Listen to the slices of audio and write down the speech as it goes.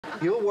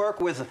You'll work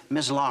with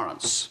Miss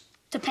Lawrence.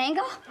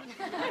 Topanga?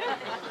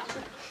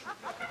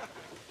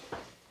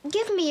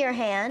 Give me your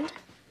hand.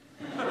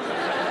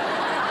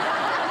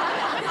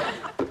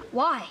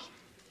 Why?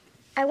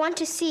 I want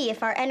to see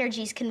if our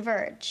energies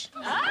converge.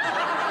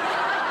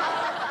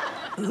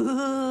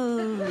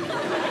 Ooh.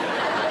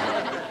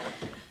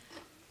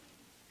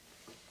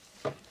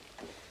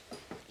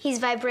 He's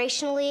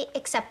vibrationally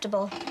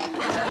acceptable.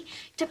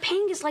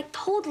 Topanga's like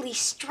totally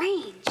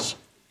strange.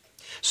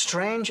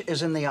 Strange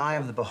is in the eye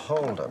of the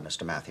beholder,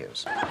 Mr.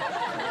 Matthews.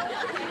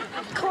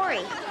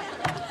 Cory,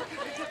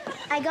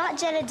 I got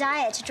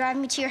Jedediah to drive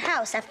me to your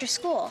house after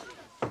school.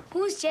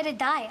 Who's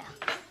Jedediah?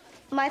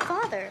 My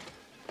father.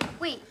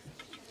 Wait,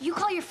 you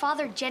call your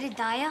father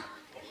Jedediah?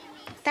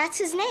 That's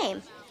his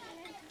name.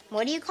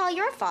 What do you call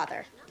your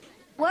father?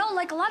 Well,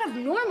 like a lot of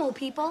normal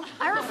people,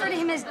 I refer to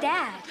him as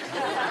Dad.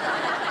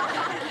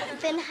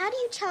 Then how do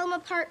you tell him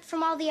apart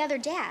from all the other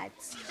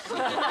dads?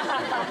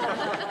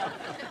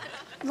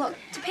 Look,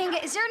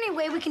 Topanga, is there any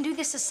way we can do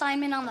this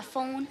assignment on the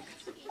phone?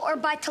 Or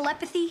by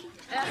telepathy?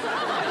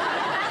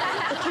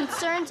 It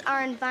concerns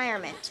our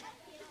environment.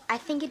 I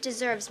think it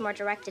deserves more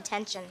direct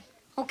attention.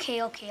 Okay.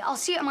 I'll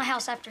see you at my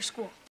house after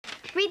school.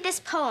 Read this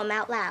poem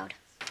out loud.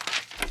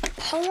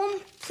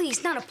 Poem?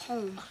 Please, not a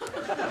poem.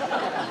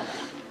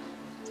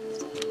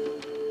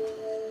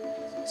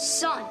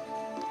 Sun,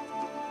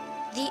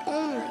 the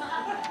only,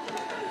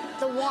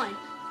 the one.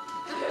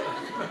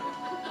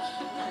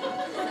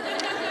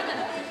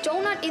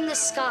 Donut in the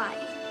sky,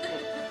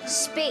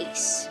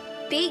 space,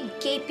 big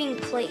gaping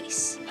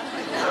place.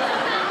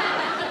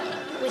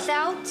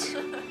 Without,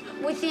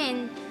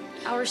 within,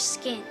 our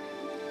skin.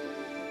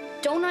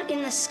 Donut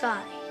in the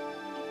sky,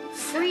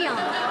 Freon,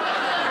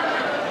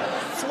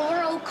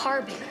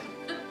 fluorocarbon,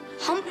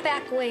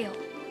 humpback whale,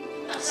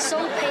 so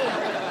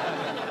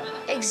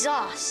pale,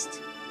 exhaust.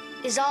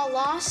 Is all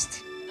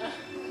lost?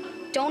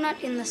 Donut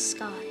in the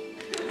sky.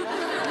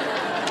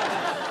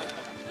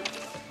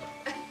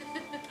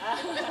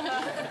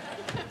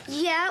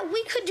 Yeah,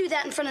 we could do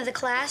that in front of the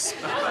class.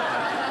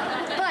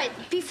 But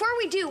before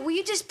we do, will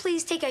you just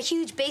please take a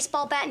huge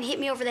baseball bat and hit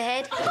me over the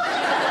head?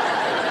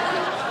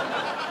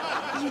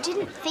 You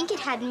didn't think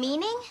it had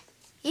meaning?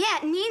 Yeah,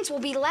 it means we'll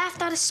be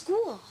laughed out of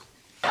school.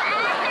 Go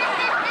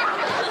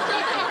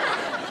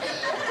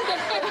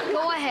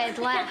ahead,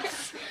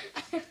 laugh.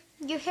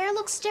 Your hair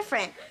looks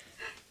different.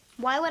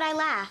 Why would I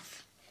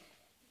laugh?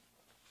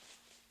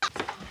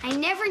 I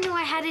never knew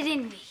I had it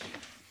in me.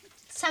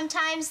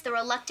 Sometimes the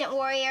reluctant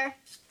warrior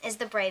is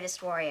the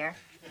bravest warrior.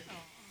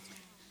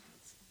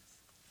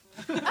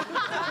 You're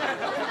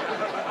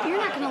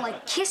not gonna,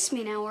 like, kiss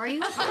me now, are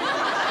you?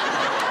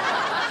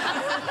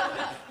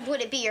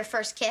 Would it be your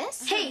first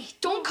kiss? Hey,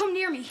 don't come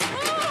near me.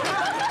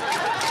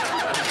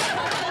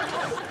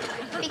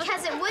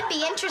 Because it would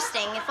be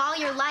interesting if all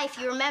your life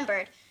you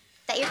remembered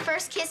that your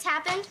first kiss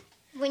happened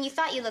when you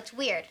thought you looked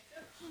weird.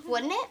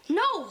 Wouldn't it?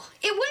 No,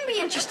 it wouldn't be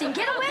interesting.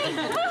 Get away.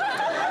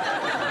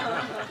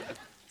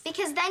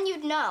 Because then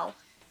you'd know.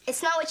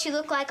 It's not what you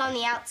look like on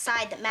the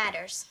outside that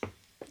matters.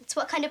 It's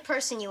what kind of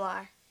person you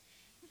are.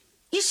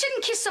 You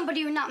shouldn't kiss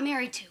somebody you're not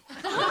married to.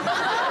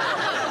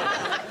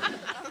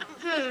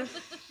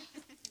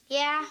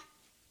 Yeah,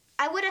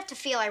 I would have to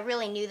feel I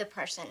really knew the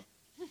person.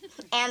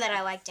 And that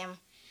I liked him.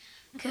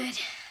 Good.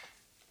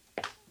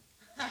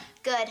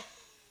 Good.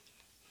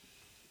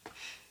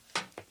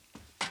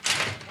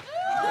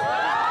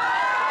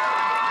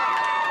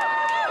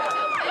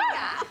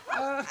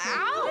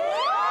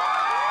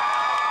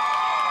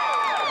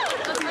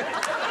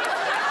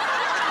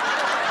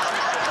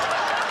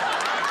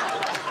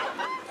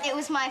 It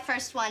was my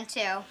first one,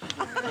 too.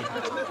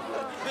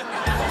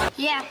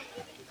 Yeah,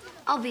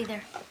 I'll be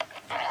there.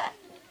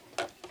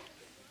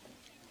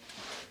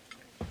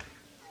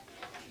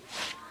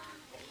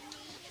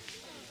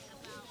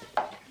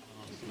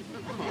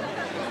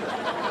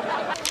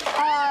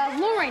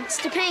 Lawrence,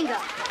 Topanga.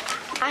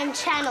 I'm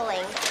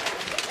channeling.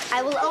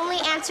 I will only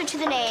answer to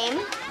the name.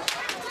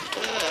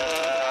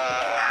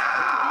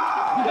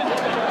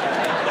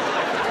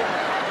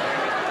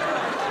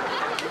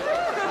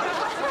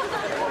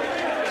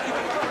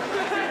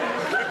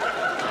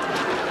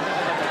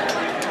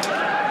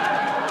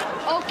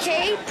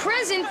 Okay,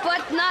 present,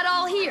 but not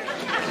all here.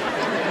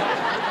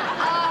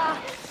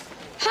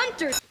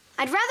 Hunter.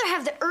 I'd rather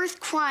have the earth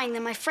crying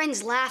than my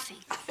friends laughing.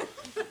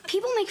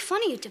 People make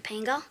fun of you,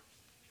 Topanga.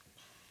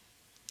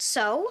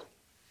 So?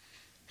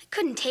 I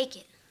couldn't take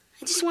it.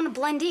 I just want to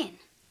blend in.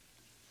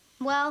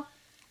 Well,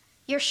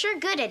 you're sure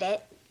good at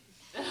it.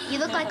 You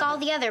look like all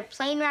the other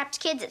plain-wrapped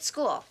kids at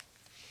school.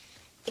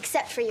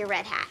 Except for your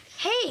red hat.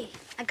 Hey,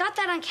 I got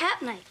that on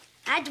Cap Night.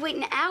 I had to wait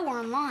an hour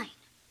in line.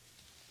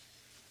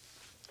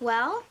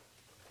 Well,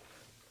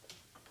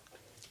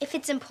 if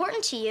it's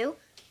important to you,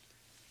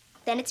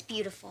 then it's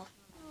beautiful.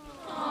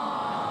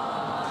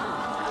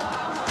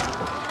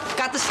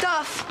 Got the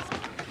stuff.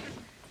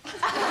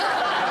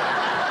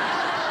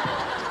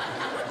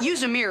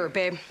 Use a mirror,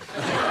 babe.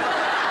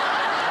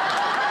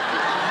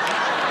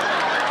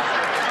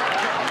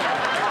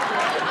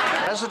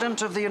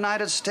 President of the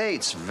United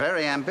States.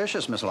 Very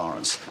ambitious, Miss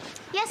Lawrence.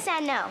 Yes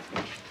and no.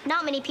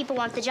 Not many people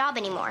want the job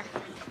anymore.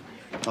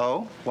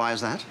 Oh, why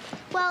is that?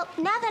 Well,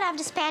 now that I've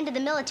disbanded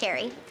the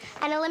military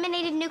and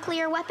eliminated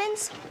nuclear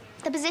weapons,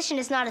 the position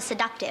is not as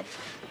seductive.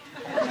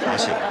 I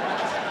see.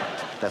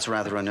 That's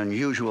rather an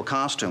unusual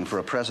costume for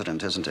a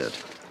president, isn't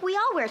it? We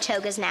all wear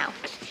togas now.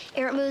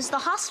 It removes the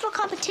hostile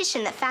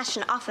competition that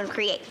fashion often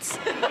creates.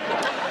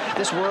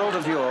 This world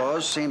of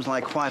yours seems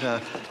like quite a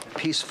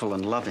peaceful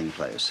and loving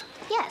place.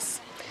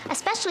 Yes,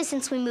 especially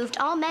since we moved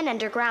all men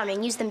underground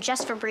and used them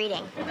just for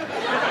breeding.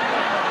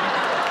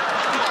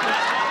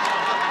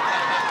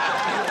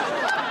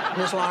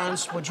 Miss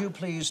Lawrence, would you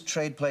please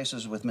trade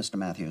places with Mr.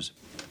 Matthews?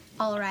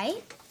 All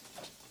right.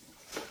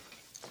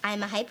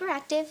 I'm a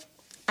hyperactive,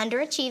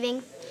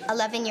 underachieving,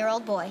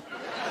 11-year-old boy.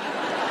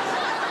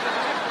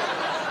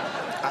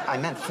 I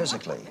meant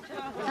physically.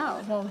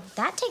 Oh, well,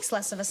 that takes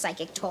less of a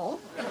psychic toll.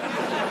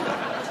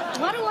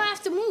 Why do I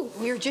have to move?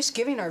 We were just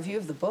giving our view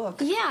of the book.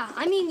 Yeah,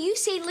 I mean, you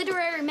say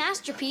literary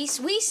masterpiece,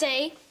 we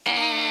say,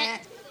 eh.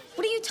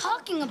 What are you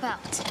talking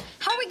about?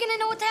 How are we gonna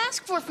know what to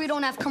ask for if we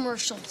don't have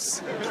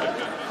commercials?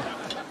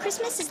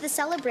 Christmas is the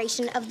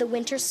celebration of the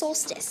winter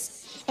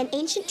solstice, an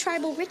ancient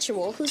tribal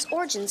ritual whose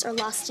origins are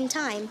lost in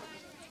time.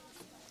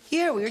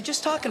 Yeah, we were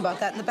just talking about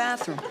that in the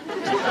bathroom.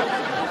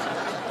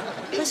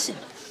 Listen,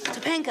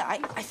 Topanga,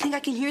 I think I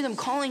can hear them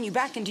calling you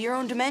back into your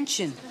own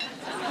dimension.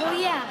 Oh,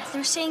 yeah,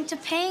 they're saying,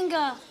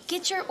 Topanga,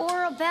 get your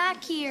aura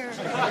back here.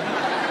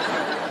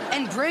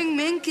 And bring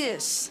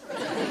Minkus.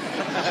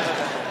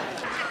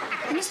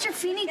 Mr.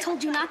 Feeney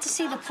told you not to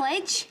say the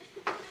pledge?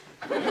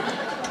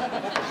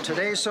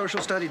 Today's social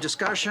study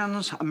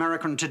discussions,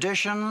 American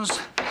traditions,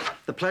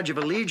 the Pledge of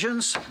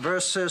Allegiance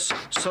versus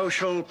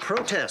social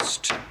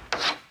protest.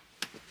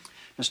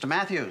 Mr.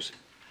 Matthews,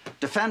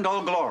 defend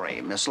all glory.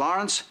 Miss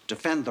Lawrence,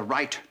 defend the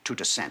right to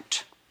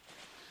dissent.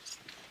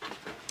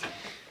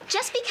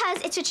 Just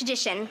because it's a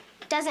tradition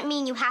doesn't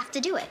mean you have to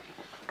do it.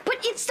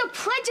 But it's the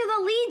Pledge of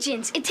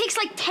Allegiance. It takes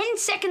like 10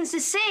 seconds to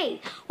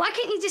say. Why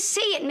can't you just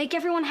say it and make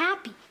everyone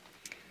happy?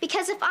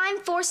 Because if I'm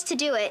forced to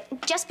do it,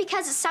 just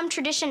because it's some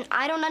tradition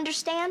I don't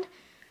understand,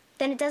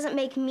 then it doesn't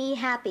make me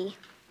happy.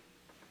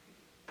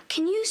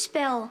 Can you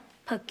spell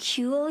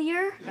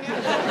peculiar?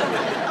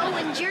 Oh,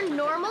 and you're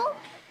normal?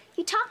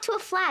 You talk to a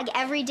flag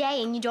every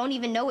day and you don't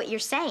even know what you're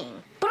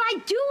saying. But I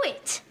do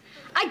it.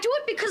 I do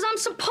it because I'm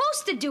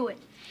supposed to do it.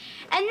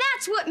 And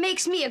that's what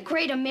makes me a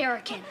great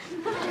American.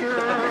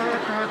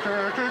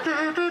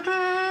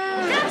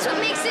 That's what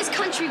makes this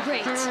country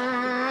great.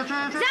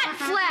 That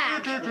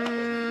flag.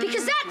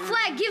 Because that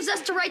flag gives us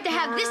the right to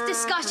have this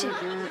discussion.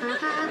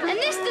 And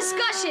this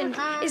discussion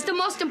is the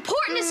most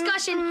important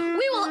discussion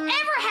we will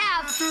ever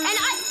have. And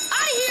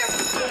out of here.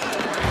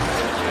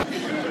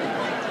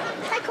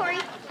 Hi,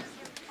 Cory.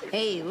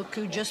 Hey, look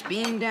who just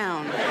beamed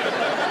down.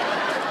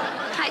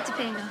 Hi,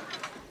 Topanga.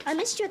 I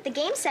missed you at the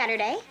game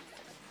Saturday.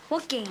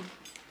 What game?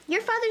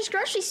 Your father's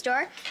grocery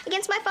store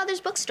against my father's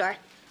bookstore.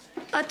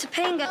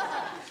 Topanga,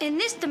 in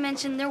this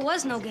dimension, there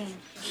was no game.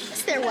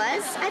 Yes, there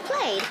was. I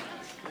played.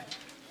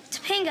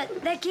 Topanga,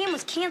 that game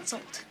was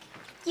canceled.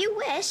 You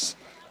wish.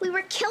 We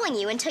were killing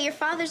you until your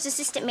father's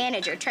assistant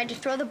manager tried to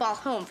throw the ball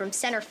home from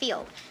center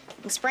field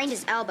and sprained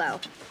his elbow.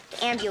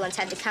 The ambulance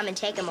had to come and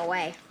take him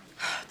away.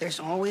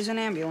 There's always an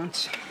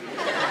ambulance.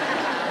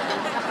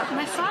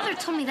 My father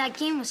told me that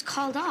game was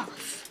called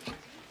off.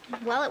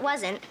 Well, it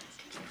wasn't.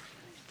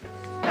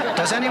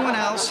 Does anyone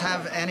else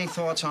have any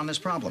thoughts on this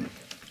problem?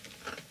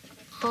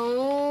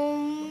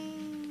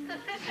 I'm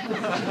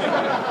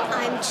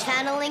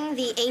channeling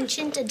the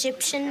ancient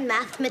Egyptian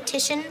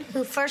mathematician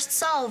who first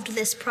solved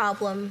this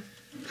problem.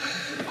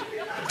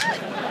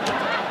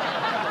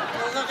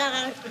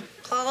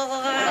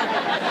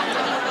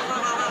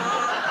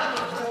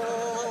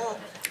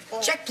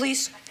 Check,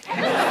 please.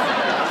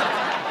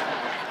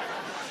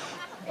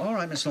 All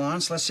right, Miss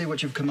Lawrence, let's see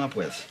what you've come up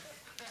with.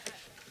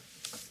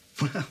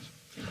 Well,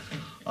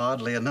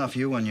 oddly enough,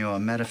 you and your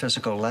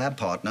metaphysical lab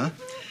partner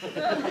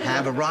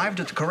have arrived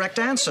at the correct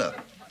answer.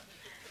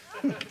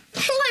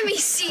 Let me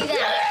see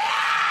that.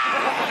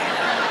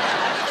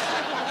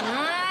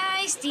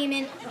 Nice,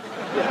 demon.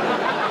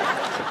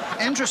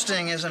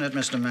 Interesting, isn't it,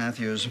 Mr.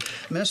 Matthews?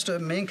 Mr.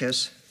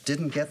 Minkus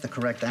didn't get the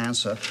correct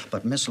answer,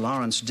 but Miss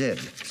Lawrence did.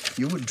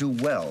 You would do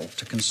well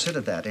to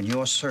consider that in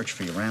your search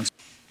for your answer.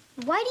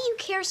 Why do you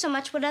care so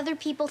much what other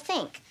people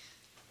think?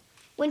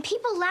 When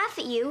people laugh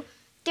at you,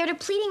 they're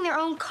depleting their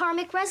own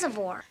karmic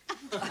reservoir.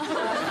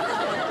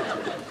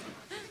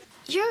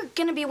 You're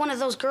gonna be one of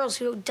those girls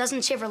who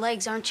doesn't shave her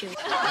legs, aren't you? I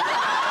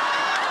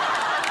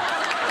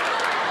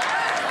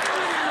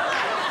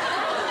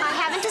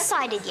haven't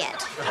decided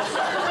yet.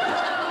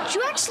 Did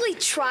you actually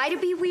try to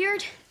be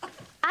weird?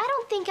 I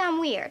don't think I'm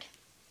weird.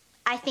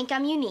 I think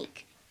I'm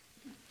unique.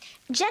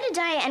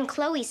 Jedediah and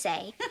Chloe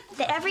say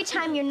that every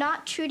time you're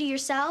not true to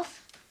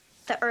yourself,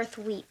 the earth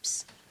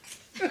weeps.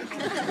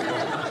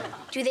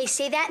 Do they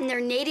say that in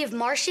their native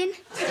Martian?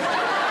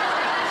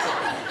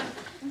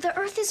 The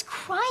earth is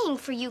crying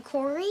for you,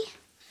 Cory.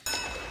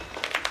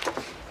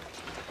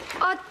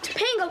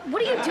 Topanga,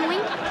 what are you doing?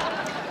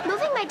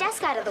 Moving my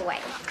desk out of the way.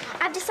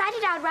 I've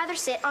decided I would rather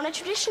sit on a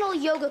traditional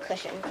yoga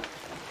cushion.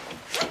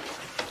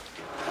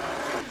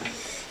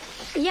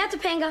 Yeah,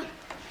 Topanga.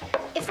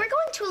 If we're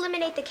going to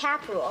eliminate the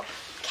cap rule,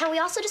 can we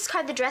also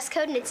discard the dress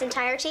code in its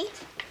entirety?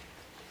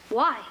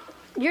 Why?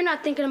 You're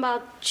not thinking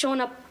about showing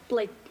up,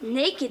 like,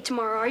 naked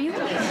tomorrow, are you?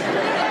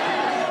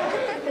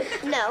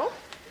 No,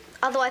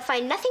 although I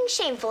find nothing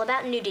shameful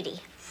about nudity.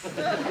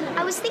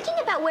 I was thinking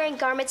about wearing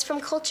garments from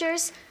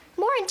cultures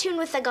more in tune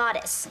with the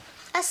goddess.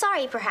 A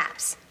sari,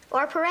 perhaps,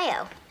 or a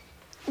pareo.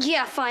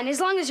 Yeah, fine, as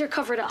long as you're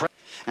covered up.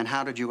 And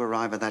how did you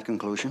arrive at that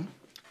conclusion?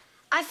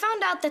 I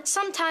found out that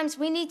sometimes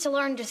we need to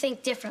learn to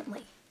think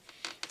differently.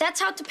 That's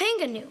how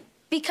Topanga knew,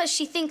 because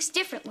she thinks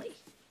differently.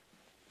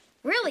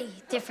 Really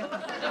differently.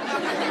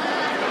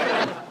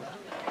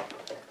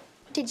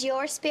 Did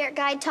your spirit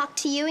guide talk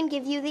to you and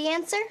give you the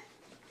answer?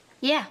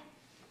 Yeah,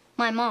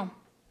 my mom.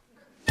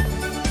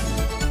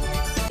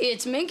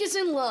 It's Minkus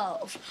in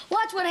Love.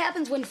 Watch what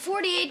happens when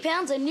 48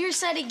 pounds of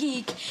nearsighted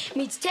geek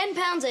meets 10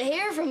 pounds of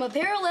hair from a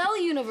parallel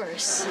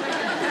universe.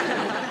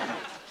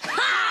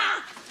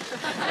 Ha!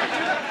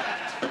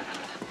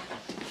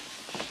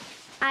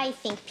 I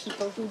think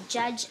people who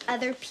judge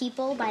other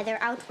people by their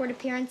outward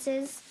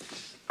appearances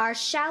are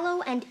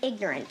shallow and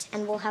ignorant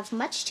and will have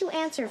much to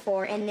answer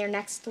for in their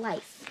next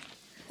life.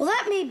 Well,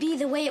 that may be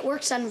the way it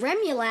works on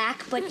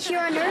Remulac, but here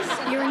on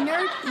Earth, you're a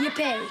nerd, you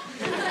pay.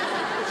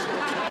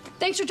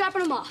 Thanks for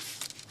dropping them off.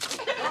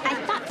 I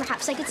thought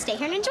perhaps I could stay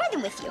here and enjoy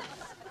them with you.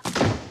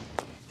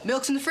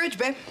 Milk's in the fridge,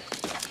 babe.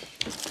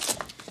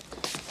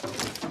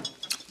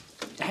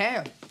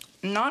 Hey,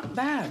 not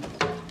bad.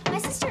 My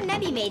sister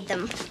Nebby made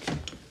them.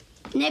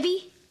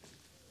 Nebby?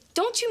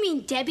 Don't you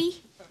mean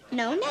Debbie?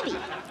 No, Nebby.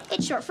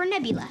 It's short for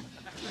Nebula.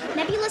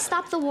 Nebula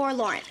stopped the war,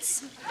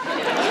 Lawrence.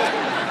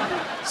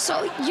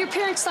 So your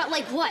parents thought,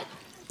 like, what?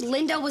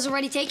 Linda was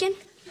already taken?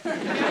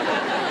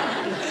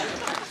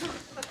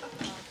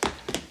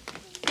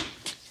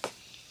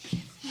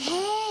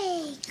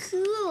 Hey,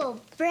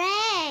 cool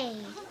braid.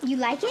 You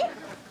like it?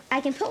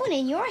 I can put one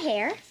in your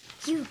hair.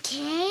 You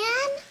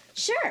can?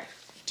 Sure.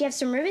 Do you have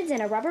some ribbons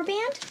and a rubber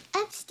band?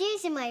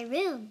 Upstairs in my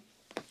room.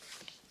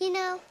 You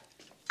know,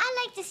 I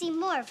like to see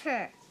more of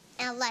her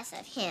and less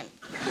of him.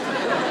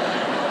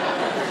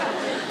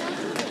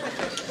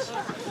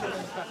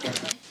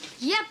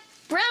 Yep,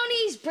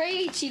 brownies,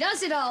 braid, she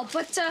does it all.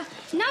 But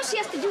now she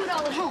has to do it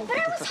all at home. But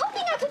I was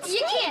hoping I could stay.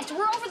 You can't.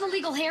 We're over the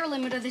legal hair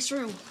limit of this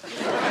room.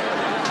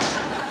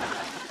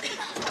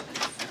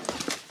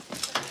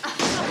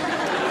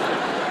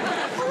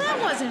 Well, that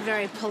wasn't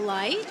very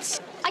polite.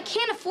 I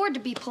can't afford to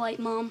be polite,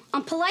 Mom.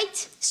 I'm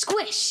polite,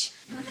 squish.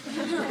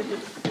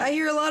 I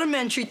hear a lot of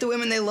men treat the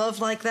women they love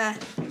like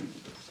that.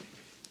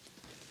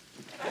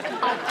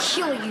 I'll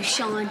kill you,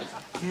 Sean.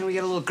 And we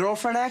got a little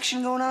girlfriend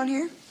action going on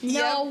here?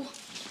 No.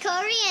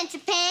 Cory and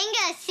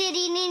Topanga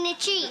sitting in a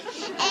tree.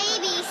 A,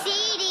 B, C,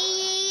 D,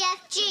 E,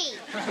 F, G.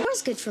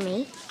 War's good for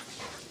me.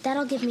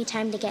 That'll give me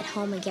time to get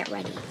home and get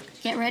ready.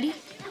 Get ready?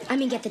 I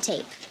mean, get the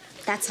tape.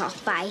 That's all.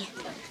 Bye.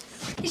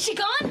 Is she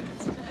gone?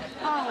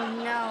 Oh,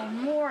 no.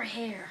 More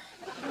hair.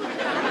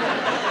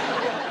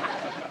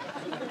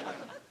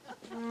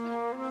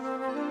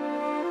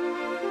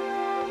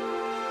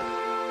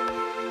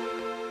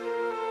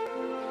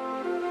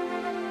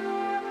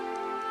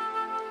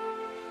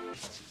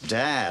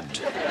 Dad.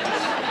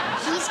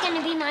 He's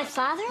gonna be my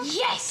father?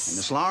 Yes!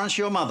 Miss Lawrence,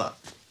 your mother.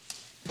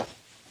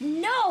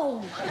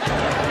 No!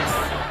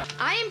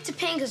 I am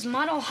Topanga's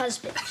model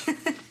husband.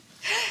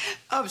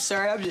 I'm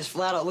sorry, I'm just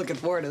flat out looking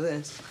forward to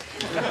this.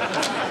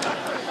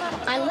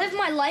 I live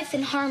my life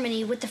in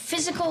harmony with the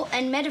physical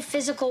and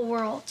metaphysical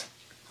world,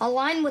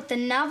 aligned with the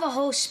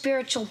Navajo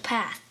spiritual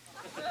path.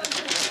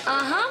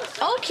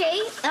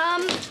 Okay,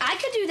 I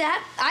could do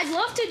that. I'd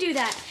love to do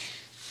that.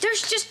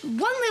 There's just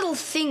one little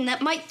thing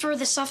that might throw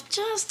this off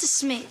just a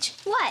smidge.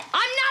 What?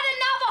 I'm not a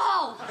Navajo!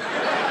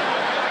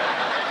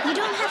 You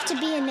don't have to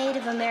be a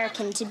Native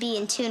American to be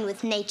in tune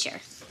with nature.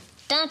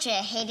 Don't you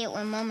hate it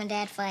when Mom and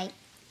Dad fight?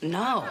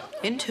 No,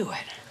 into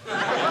it.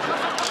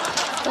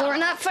 Well, we're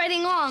not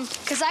fighting long,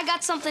 because I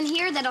got something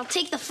here that'll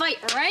take the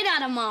fight right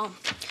out of Mom.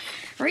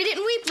 Read it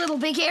and weep, little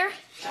big hair.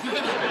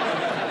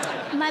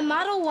 My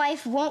model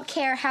wife won't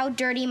care how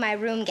dirty my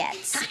room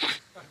gets.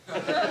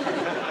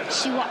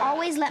 She will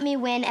always let me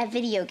win at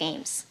video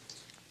games.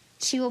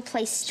 She will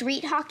play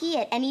street hockey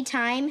at any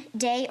time,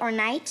 day or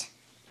night.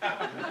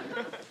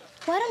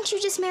 Why don't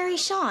you just marry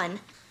Sean?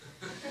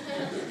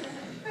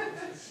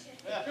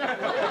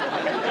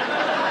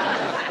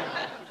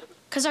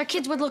 Because our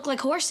kids would look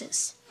like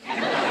horses. A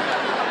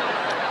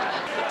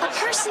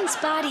person's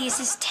body is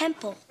his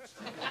temple.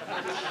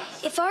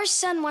 If our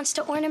son wants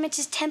to ornament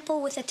his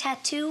temple with a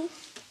tattoo,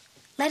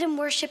 let him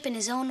worship in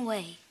his own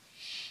way.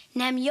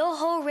 Nam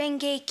Yoho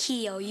Renge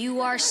Kyo, you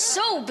are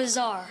so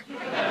bizarre.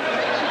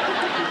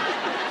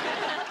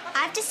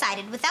 I've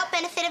decided, without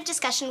benefit of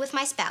discussion with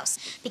my spouse,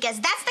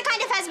 because that's the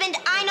kind of husband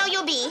I know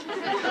you'll be,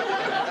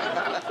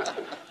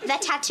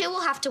 that tattoo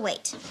will have to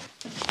wait.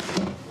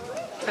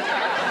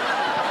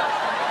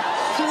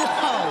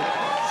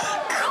 Whoa!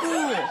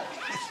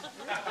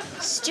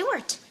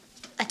 Stuart,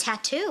 a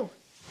tattoo.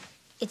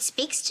 It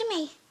speaks to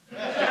me.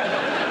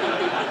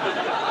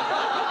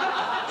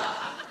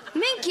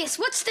 Minkus,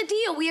 what's the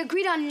deal? We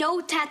agreed on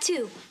no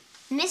tattoo.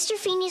 Mr.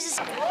 Phineas,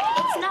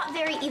 it's not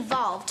very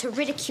evolved to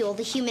ridicule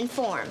the human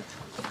form.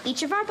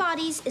 Each of our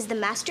bodies is the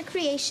master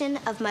creation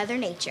of Mother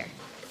Nature.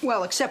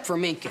 Well, except for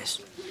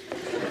Minkus.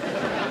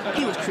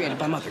 He was created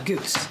by Mother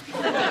Goose.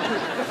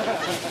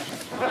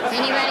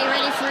 Anybody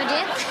ready for a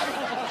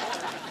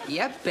dip?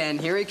 Yep, and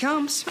here he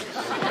comes.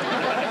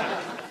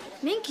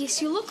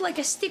 Minkus, you look like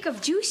a stick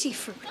of juicy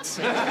fruits.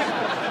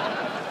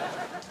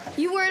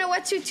 You wearing a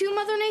wetsuit too,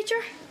 Mother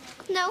Nature?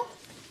 No.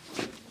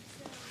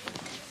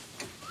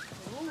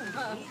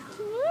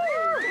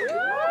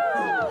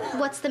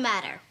 What's the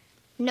matter?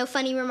 No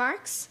funny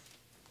remarks?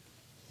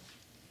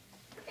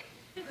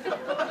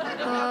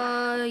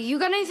 You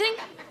got anything?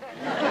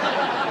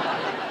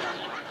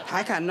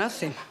 I got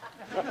nothing.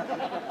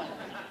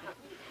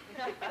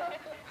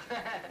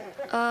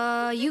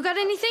 You got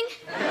anything?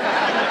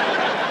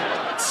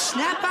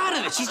 Snap out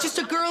of it. She's just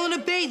a girl in a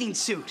bathing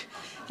suit.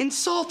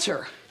 Insult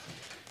her.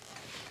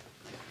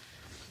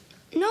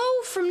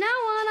 No, from now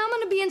on, I'm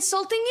gonna be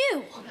insulting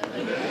you.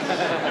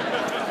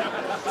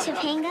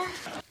 Topanga?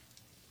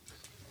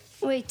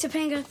 Wait,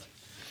 Topanga,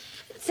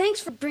 thanks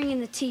for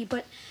bringing the tea,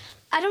 but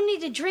I don't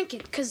need to drink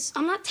it, because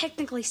I'm not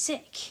technically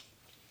sick.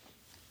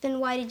 Then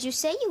why did you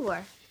say you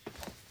were?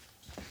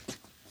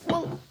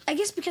 Well, I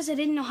guess because I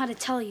didn't know how to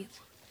tell you.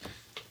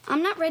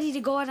 I'm not ready to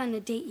go out on a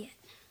date yet.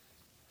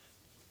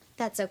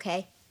 That's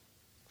okay.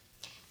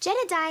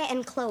 Jedediah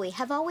and Chloe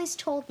have always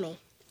told me,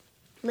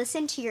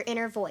 listen to your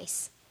inner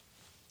voice.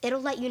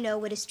 It'll let you know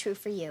what is true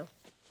for you.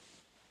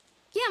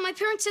 Yeah, my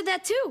parents said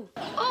that too.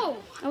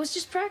 Oh, I was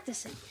just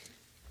practicing.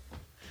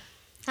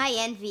 I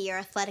envy your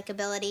athletic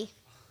ability.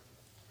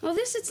 Well,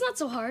 it's not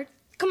so hard.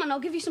 Come on, I'll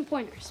give you some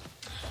pointers.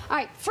 All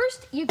right,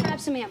 first, you grab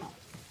some ammo.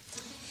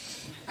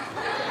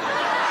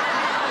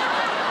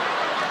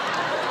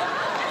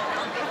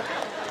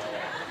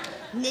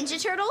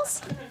 Ninja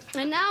Turtles?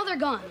 And now they're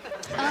gone.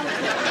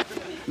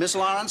 Miss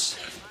Lawrence,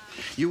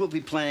 you will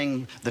be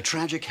playing the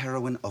tragic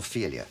heroine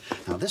Ophelia.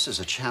 Now, this is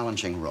a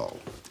challenging role.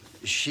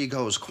 She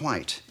goes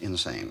quite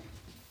insane.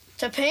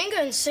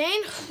 Topanga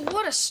insane?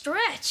 What a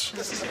stretch.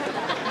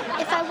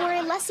 If I were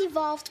a less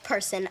evolved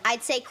person,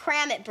 I'd say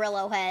cram it,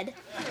 Brillo head.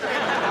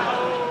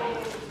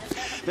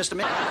 Mr.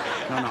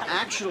 No,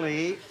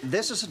 actually,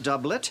 this is a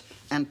doublet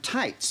and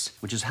tights,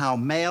 which is how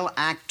male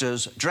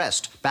actors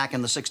dressed back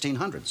in the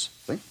 1600s.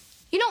 See?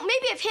 You know,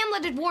 maybe if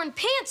Hamlet had worn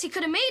pants, he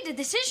could have made a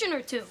decision or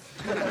two.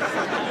 Is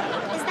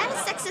that a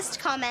sexist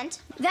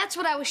comment? That's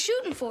what I was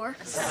shooting for.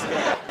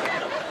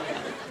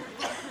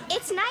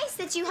 It's nice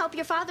that you help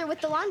your father with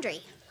the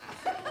laundry.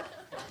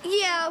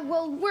 Yeah,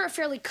 well, we're a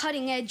fairly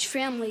cutting-edge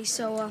family,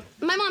 so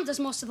my mom does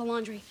most of the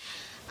laundry.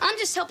 I'm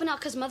just helping out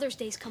because Mother's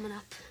Day's coming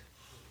up.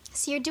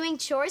 So you're doing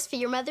chores for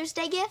your Mother's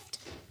Day gift?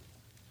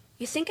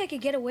 You think I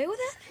could get away with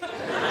it?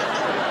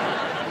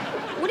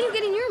 What do you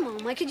get in your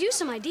mom? I could use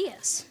some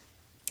ideas.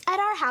 At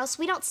our house,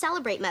 we don't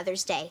celebrate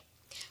Mother's Day.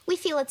 We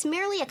feel it's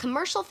merely a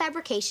commercial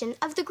fabrication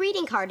of the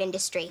greeting card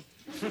industry.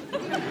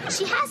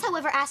 She has,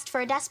 however, asked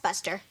for a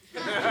dustbuster.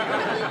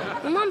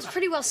 My mom's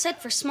pretty well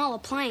set for small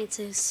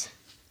appliances,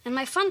 and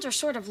my funds are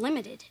sort of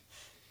limited.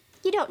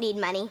 You don't need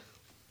money.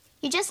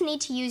 You just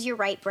need to use your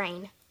right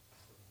brain.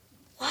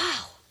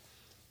 Wow.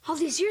 All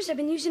these years I've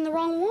been using the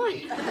wrong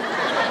one.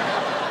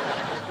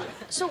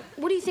 So,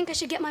 what do you think I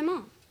should get my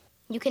mom?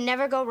 You can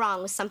never go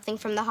wrong with something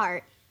from the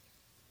heart.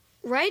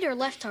 Right or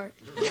left heart?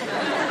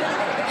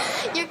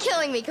 You're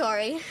killing me,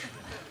 Cory.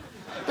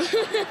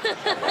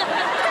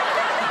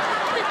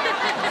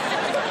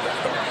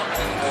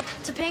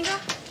 Topanga,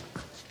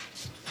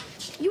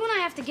 you and I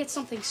have to get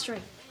something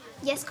straight.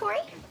 Yes, Cory?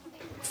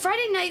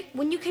 Friday night,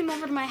 when you came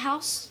over to my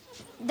house,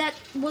 that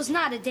was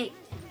not a date.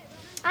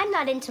 I'm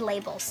not into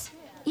labels.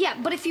 Yeah,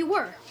 but if you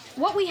were,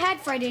 what we had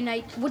Friday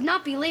night would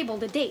not be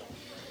labeled a date.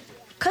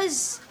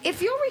 Because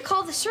if you'll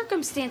recall the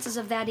circumstances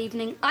of that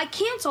evening, I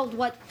canceled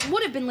what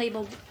would have been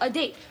labeled a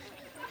date.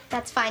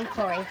 That's fine,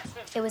 Cory.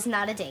 It was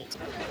not a date.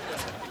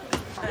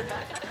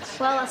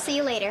 Well, I'll see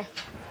you later.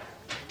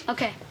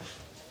 Okay.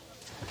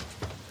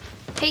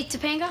 Hey,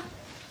 Topanga.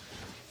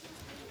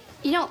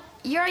 You know,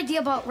 your idea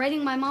about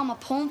writing my mom a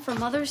poem for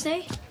Mother's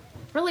Day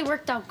really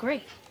worked out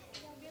great.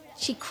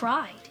 She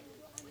cried.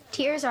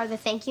 Tears are the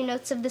thank you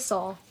notes of the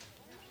soul.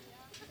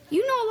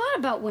 You know a lot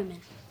about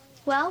women.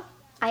 Well,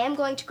 I am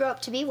going to grow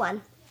up to be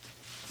one.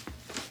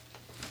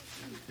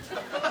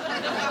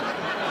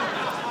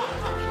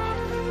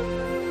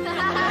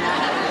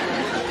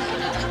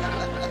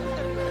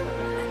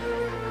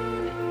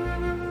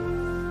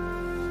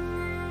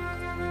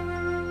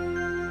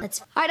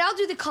 All right, I'll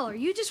do the color.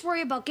 You just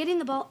worry about getting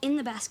the ball in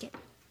the basket.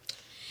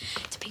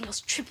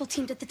 Topanga's triple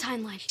teamed at the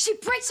timeline. She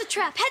breaks the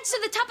trap, heads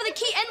to the top of the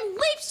key, and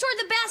leaps toward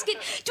the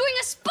basket, doing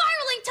a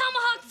spiraling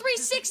tomahawk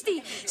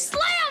 360.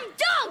 Slam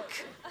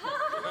dunk!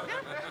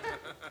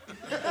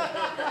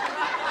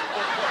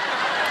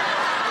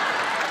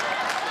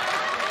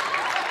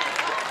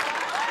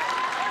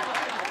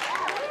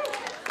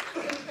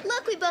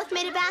 Look,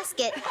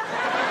 basket.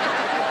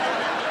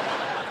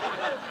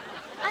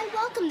 I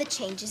welcome the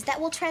changes that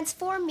will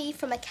transform me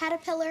from a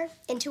caterpillar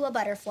into a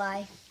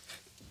butterfly.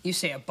 You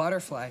say a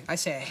butterfly, I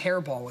say a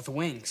hairball with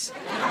wings.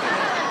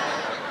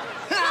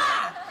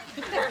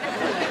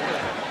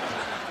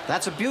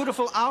 That's a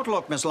beautiful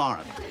outlook, Miss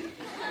Lauren.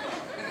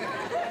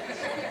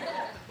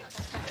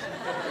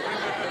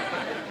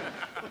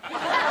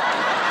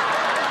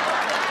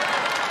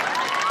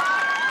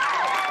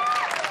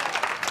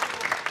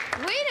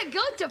 Way to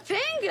go,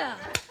 Topanga!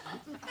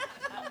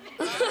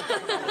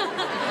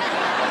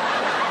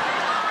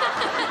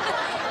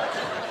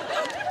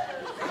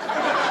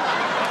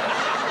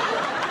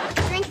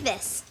 Drink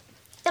this.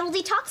 It'll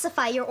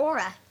detoxify your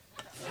aura.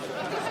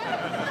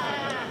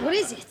 What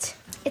is it?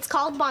 It's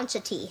called Bancha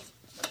tea.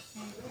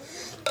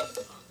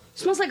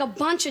 Smells like a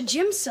bunch of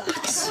gym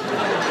socks.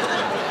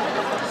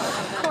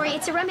 Cory,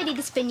 it's a remedy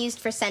that's been used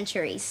for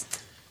centuries.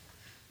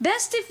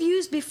 Best if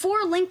used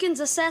before Lincoln's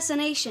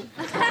assassination.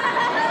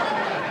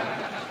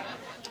 I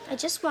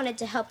just wanted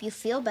to help you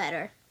feel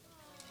better.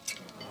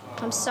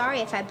 I'm sorry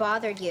if I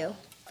bothered you.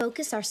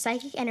 Focus our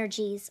psychic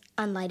energies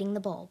on lighting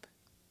the bulb.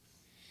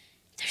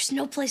 There's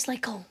no place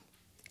like home.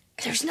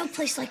 There's no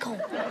place like home.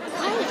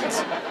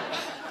 Quiet.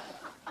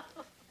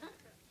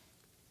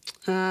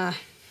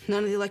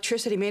 None of the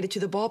electricity made it to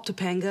the bulb,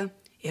 Topanga.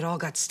 It all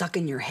got stuck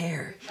in your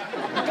hair.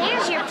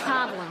 There's your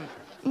problem.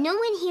 No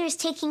one here is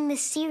taking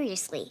this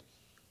seriously.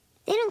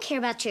 They don't care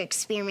about your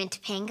experiment,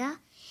 Topanga.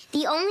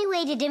 The only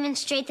way to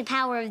demonstrate the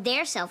power of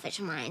their selfish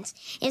minds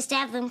is to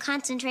have them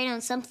concentrate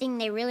on something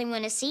they really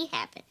want to see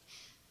happen.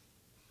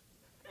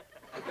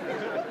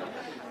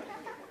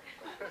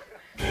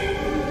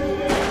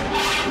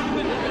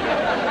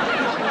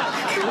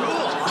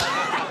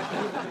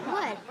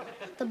 What?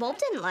 The bulb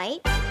didn't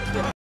light.